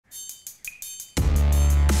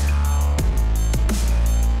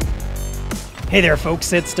Hey there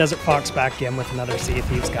folks, it's Desert Fox back again with another Sea of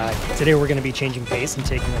Thieves guide. Today we're going to be changing pace and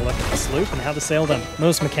taking a look at the sloop and how to sail them.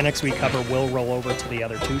 Most mechanics we cover will roll over to the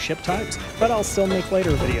other two ship types, but I'll still make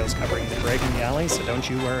later videos covering the Brig and Gally, so don't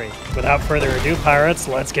you worry. Without further ado, pirates,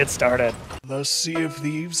 let's get started. The Sea of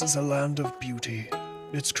Thieves is a land of beauty.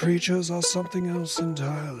 Its creatures are something else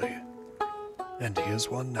entirely. And here's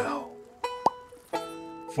one now.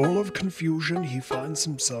 Full of confusion, he finds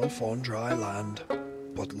himself on dry land,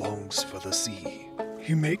 but longs for the sea.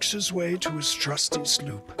 He makes his way to his trusty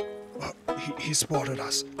sloop. He spotted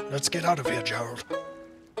us. Let's get out of here, Gerald.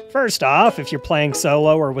 First off, if you're playing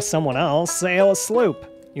solo or with someone else, sail a sloop.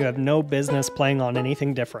 You have no business playing on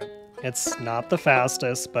anything different. It's not the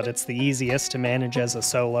fastest, but it's the easiest to manage as a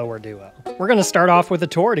solo or duo. We're going to start off with a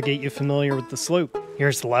tour to get you familiar with the sloop.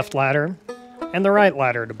 Here's the left ladder, and the right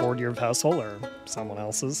ladder to board your vessel or someone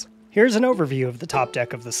else's. Here's an overview of the top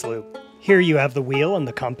deck of the sloop. Here you have the wheel and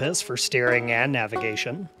the compass for steering and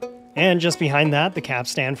navigation. And just behind that, the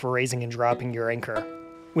capstan for raising and dropping your anchor.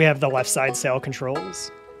 We have the left side sail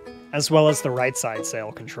controls, as well as the right side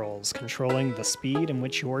sail controls, controlling the speed in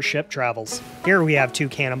which your ship travels. Here we have two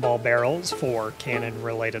cannonball barrels for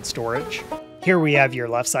cannon-related storage. Here we have your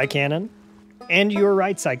left side cannon, and your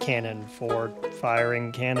right side cannon for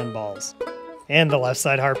firing cannonballs. And the left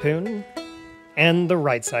side harpoon, and the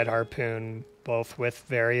right side harpoon, both with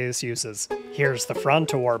various uses. Here's the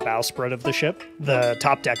front or bowsprit of the ship, the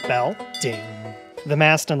top deck bell, ding, the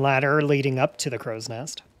mast and ladder leading up to the crow's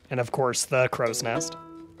nest, and of course the crow's nest,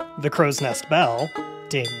 the crow's nest bell,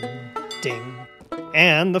 ding, ding,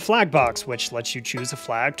 and the flag box, which lets you choose a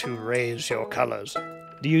flag to raise your colors.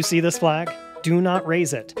 Do you see this flag? Do not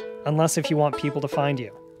raise it, unless if you want people to find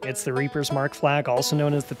you. It's the Reaper's Mark flag, also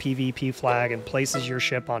known as the PvP flag, and places your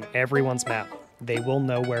ship on everyone's map. They will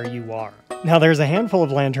know where you are. Now there's a handful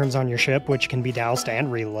of lanterns on your ship which can be doused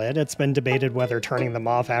and relit. It's been debated whether turning them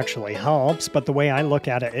off actually helps, but the way I look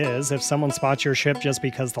at it is, if someone spots your ship just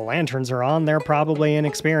because the lanterns are on, they're probably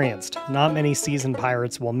inexperienced. Not many seasoned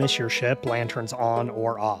pirates will miss your ship, lanterns on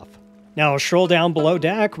or off. Now stroll down below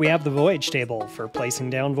deck, we have the voyage table for placing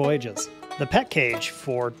down voyages. The pet cage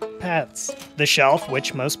for pets. The shelf,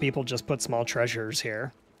 which most people just put small treasures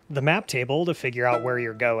here. The map table to figure out where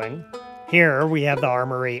you're going. Here we have the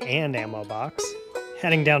armory and ammo box.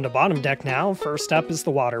 Heading down to bottom deck now, first up is the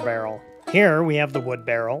water barrel. Here we have the wood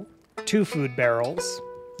barrel, two food barrels,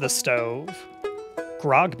 the stove,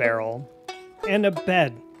 grog barrel, and a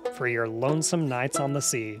bed for your lonesome nights on the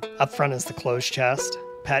sea. Up front is the clothes chest,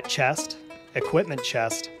 pet chest, equipment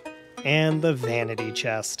chest, and the vanity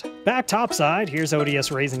chest. Back topside, here's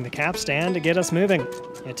Odious raising the capstan to get us moving.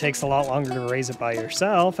 It takes a lot longer to raise it by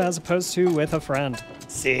yourself as opposed to with a friend.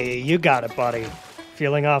 See, you got it, buddy.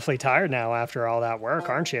 Feeling awfully tired now after all that work,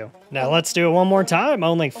 aren't you? Now let's do it one more time,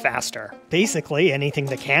 only faster. Basically, anything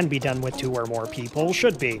that can be done with 2 or more people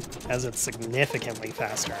should be, as it's significantly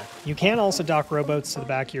faster. You can also dock rowboats to the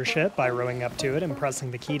back of your ship by rowing up to it and pressing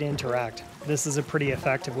the key to interact. This is a pretty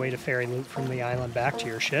effective way to ferry loot from the island back to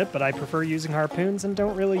your ship, but I prefer using harpoons and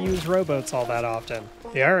don't really use rowboats all that often.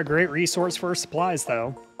 They are a great resource for supplies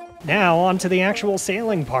though. Now on to the actual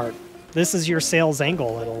sailing part. This is your sail's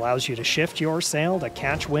angle. It allows you to shift your sail to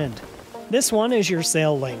catch wind. This one is your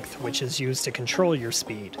sail length, which is used to control your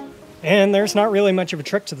speed. And there's not really much of a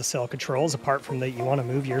trick to the sail controls, apart from that you want to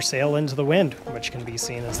move your sail into the wind, which can be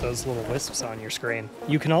seen as those little wisps on your screen.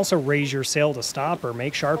 You can also raise your sail to stop or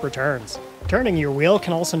make sharper turns. Turning your wheel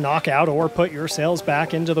can also knock out or put your sails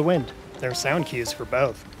back into the wind. There's sound cues for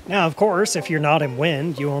both. Now, of course, if you're not in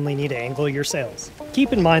wind, you only need to angle your sails.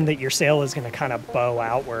 Keep in mind that your sail is going to kind of bow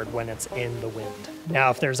outward when it's in the wind. Now,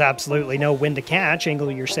 if there's absolutely no wind to catch,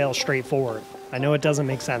 angle your sail straight forward. I know it doesn't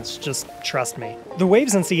make sense, just trust me. The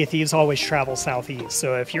waves in Sea of Thieves always travel southeast,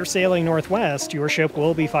 so if you're sailing northwest, your ship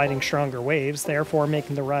will be fighting stronger waves, therefore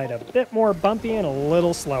making the ride a bit more bumpy and a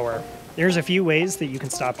little slower. There's a few ways that you can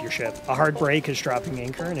stop your ship. A hard break is dropping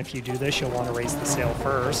anchor, and if you do this, you'll want to raise the sail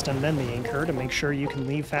first, and then the anchor to make sure you can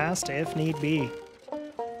leave fast if need be.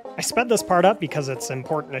 I sped this part up because it's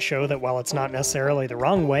important to show that while it's not necessarily the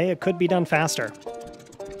wrong way, it could be done faster.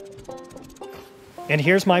 And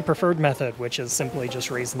here's my preferred method, which is simply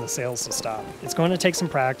just raising the sails to stop. It's going to take some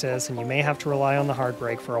practice, and you may have to rely on the hard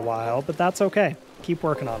break for a while, but that's okay. Keep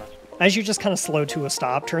working on it. As you just kind of slow to a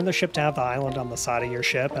stop, turn the ship to have the island on the side of your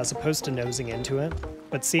ship as opposed to nosing into it.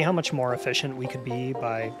 But see how much more efficient we could be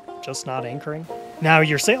by just not anchoring? Now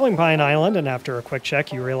you're sailing by an island, and after a quick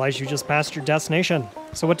check you realize you just passed your destination.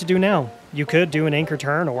 So what to do now? You could do an anchor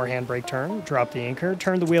turn or handbrake turn, drop the anchor,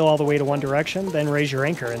 turn the wheel all the way to one direction, then raise your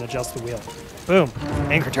anchor and adjust the wheel. Boom,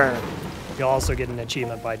 anchor turn. You'll also get an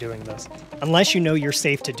achievement by doing this. Unless you know you're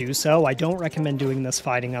safe to do so, I don't recommend doing this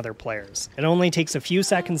fighting other players. It only takes a few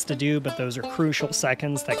seconds to do, but those are crucial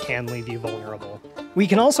seconds that can leave you vulnerable. We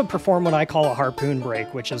can also perform what I call a harpoon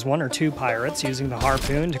break, which is 1 or 2 pirates using the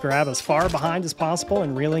harpoon to grab as far behind as possible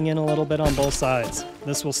and reeling in a little bit on both sides.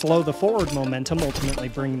 This will slow the forward momentum, ultimately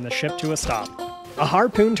bringing the ship to a stop. A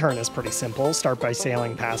harpoon turn is pretty simple. Start by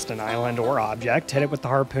sailing past an island or object, hit it with the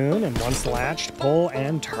harpoon, and once latched, pull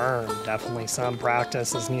and turn. Definitely some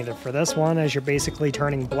practice is needed for this one, as you're basically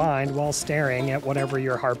turning blind while staring at whatever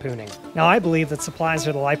you're harpooning. Now, I believe that supplies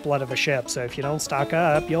are the lifeblood of a ship, so if you don't stock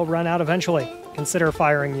up, you'll run out eventually. Consider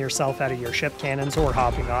firing yourself out of your ship cannons or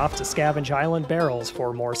hopping off to scavenge island barrels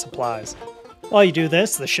for more supplies. While you do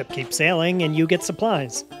this, the ship keeps sailing and you get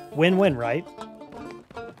supplies. Win-win, right?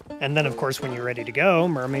 And then, of course, when you're ready to go,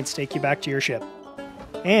 mermaids take you back to your ship.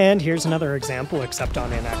 And here's another example, except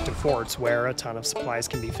on inactive forts, where a ton of supplies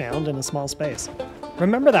can be found in a small space.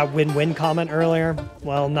 Remember that win-win comment earlier?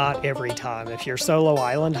 Well, not every time. If you're solo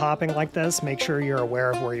island hopping like this, make sure you're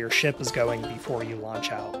aware of where your ship is going before you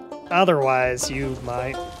launch out. Otherwise, you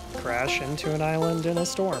might crash into an island in a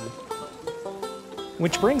storm.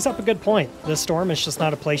 Which brings up a good point. This storm is just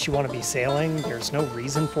not a place you want to be sailing. There's no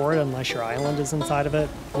reason for it unless your island is inside of it,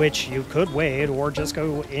 which you could wade or just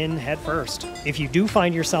go in head first. If you do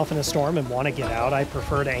find yourself in a storm and want to get out, I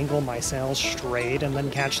prefer to angle my sails straight and then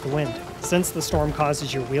catch the wind. Since the storm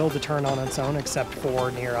causes your wheel to turn on its own, except for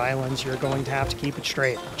near islands, you're going to have to keep it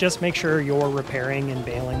straight. Just make sure you're repairing and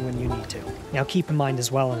bailing when you need to. Now keep in mind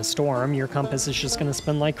as well, in a storm, your compass is just going to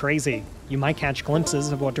spin like crazy. You might catch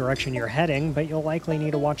glimpses of what direction you're heading, but you'll likely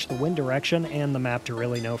need to watch the wind direction and the map to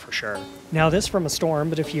really know for sure. Now this from a storm,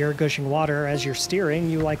 but if you're gushing water as you're steering,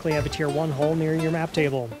 you likely have a tier 1 hole near your map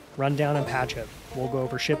table. Run down and patch it. We'll go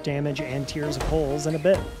over ship damage and tiers of holes in a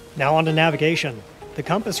bit. Now on to navigation. The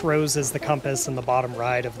compass rose is the compass in the bottom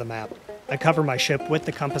right of the map. I cover my ship with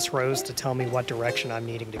the compass rose to tell me what direction I'm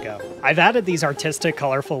needing to go. I've added these artistic,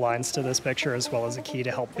 colorful lines to this picture, as well as a key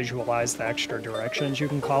to help visualize the extra directions you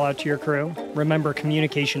can call out to your crew. Remember,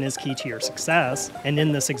 communication is key to your success, and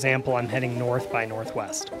in this example, I'm heading north by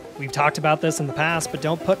northwest. We've talked about this in the past, but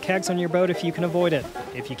don't put kegs on your boat if you can avoid it.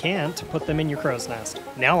 If you can't, put them in your crow's nest.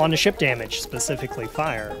 Now on to ship damage, specifically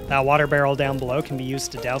fire. That water barrel down below can be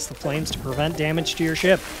used to douse the flames to prevent damage to your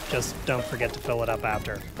ship. Just don't forget to fill it up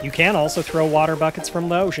after. You can also throw water buckets from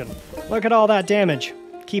the ocean. Look at all that damage.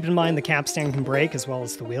 Keep in mind the capstan can break, as well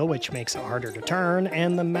as the wheel, which makes it harder to turn,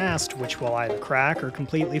 and the mast, which will either crack or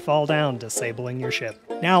completely fall down, disabling your ship.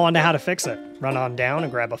 Now on to how to fix it. Run on down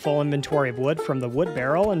and grab a full inventory of wood from the wood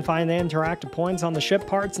barrel and find the interactive points on the ship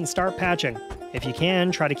parts and start patching. If you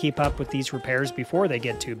can, try to keep up with these repairs before they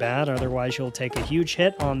get too bad, otherwise you'll take a huge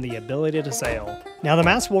hit on the ability to sail. Now the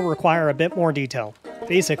mast will require a bit more detail.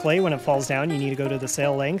 Basically, when it falls down, you need to go to the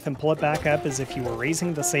sail length and pull it back up as if you were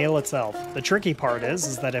raising the sail itself. The tricky part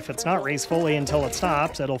is that if it's not raised fully until it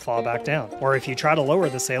stops, it'll fall back down. Or if you try to lower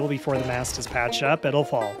the sail before the mast is patched up, it'll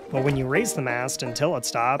fall. But when you raise the mast until it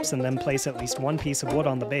stops and then place at least 1 piece of wood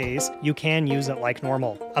on the base, you can use it like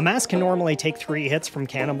normal. A mast can normally take 3 hits from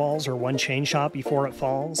cannonballs or 1 chain shot before it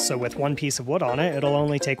falls, so with 1 piece of wood on it, it'll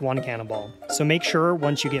only take 1 cannonball. So make sure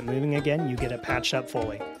once you get moving again, you get it patched up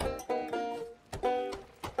fully.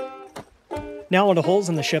 Now onto holes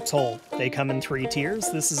in the ship's hull. They come in 3 tiers.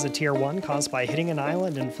 This is a tier 1 caused by hitting an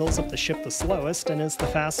island and fills up the ship the slowest and is the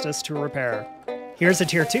fastest to repair. Here's a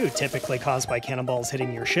tier 2, typically caused by cannonballs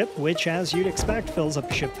hitting your ship, which, as you'd expect, fills up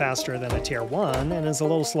the ship faster than a tier 1 and is a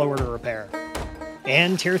little slower to repair.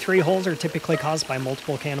 And tier 3 holes are typically caused by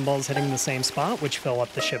multiple cannonballs hitting the same spot, which fill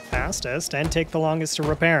up the ship fastest and take the longest to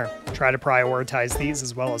repair. Try to prioritize these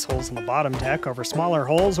as well as holes in the bottom deck over smaller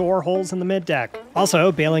holes or holes in the mid deck.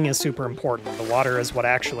 Also, bailing is super important. The water is what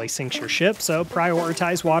actually sinks your ship, so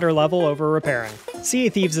prioritize water level over repairing. Sea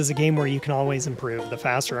of Thieves is a game where you can always improve. The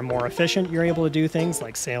faster and more efficient you're able to do things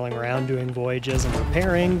like sailing around, doing voyages, and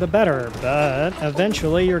repairing, the better. But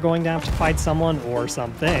eventually you're going to have to fight someone or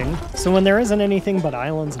something. So when there isn't anything but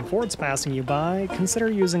islands and forts passing you by,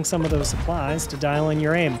 consider using some of those supplies to dial in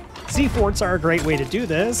your aim. Sea forts are a great way to do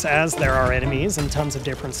this, as there are enemies and tons of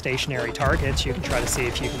different stationary targets you can try to see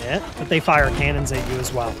if you can hit, but they fire cannons at you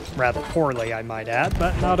as well. Rather poorly, I might add,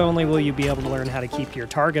 but not only will you be able to learn how to keep your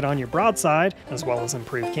target on your broadside, as well as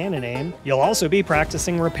improve cannon aim, you'll also be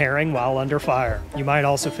practicing repairing while under fire. You might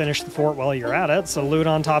also finish the fort while you're at it, so loot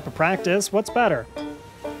on top of practice, what's better?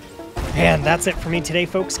 And that's it for me today,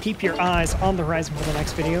 folks. Keep your eyes on the horizon for the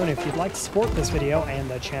next video, and if you'd like to support this video and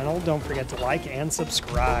the channel, don't forget to like and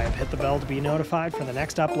subscribe. Hit the bell to be notified for the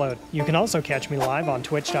next upload. You can also catch me live on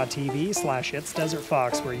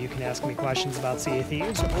twitch.tv/itsdesertfox, where you can ask me questions about Sea of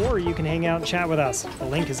Thieves, or you can hang out and chat with us. The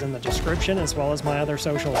link is in the description, as well as my other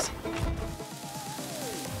socials.